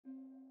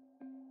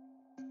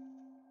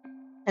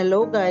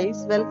Hello guys,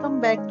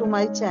 welcome back to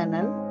my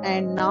channel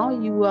and now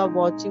you are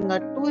watching a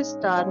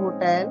 2-star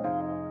hotel.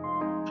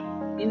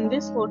 In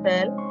this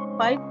hotel,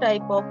 5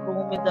 type of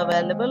room is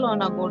available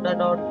on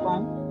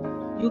agoda.com.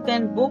 You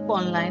can book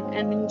online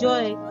and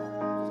enjoy it.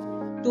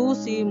 To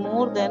see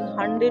more than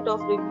 100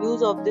 of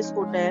reviews of this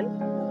hotel,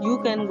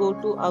 you can go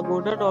to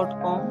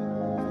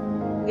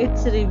agoda.com.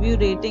 Its review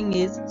rating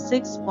is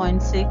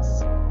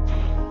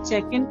 6.6.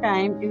 Check-in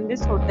time in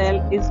this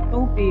hotel is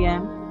 2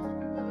 p.m.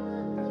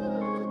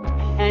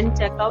 and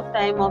checkout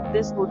time of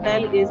this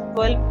hotel is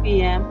 12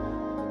 p.m.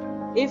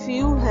 If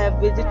you have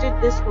visited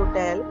this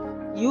hotel,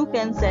 you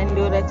can send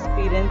your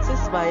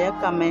experiences via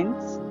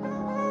comments.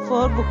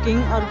 For booking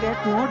or get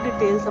more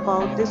details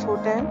about this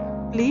hotel,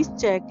 please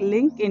check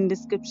link in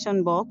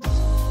description box.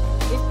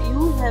 If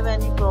you have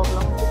any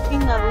problem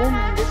booking a room in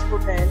this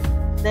hotel,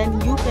 then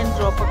you can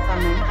drop a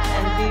comment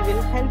and we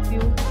will help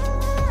you.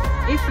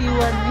 If you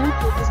are new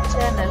to this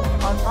channel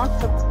or not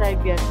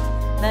subscribed yet,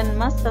 then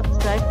must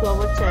subscribe to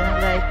our channel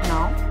right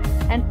now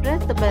and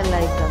press the bell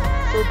icon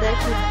so that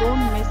you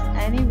don't miss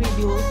any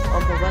videos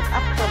of our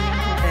upcoming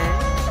hotel.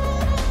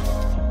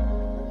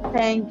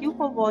 Thank you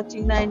for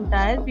watching the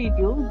entire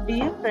video.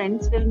 Dear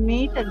friends, we'll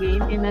meet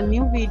again in a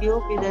new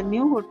video with a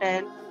new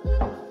hotel.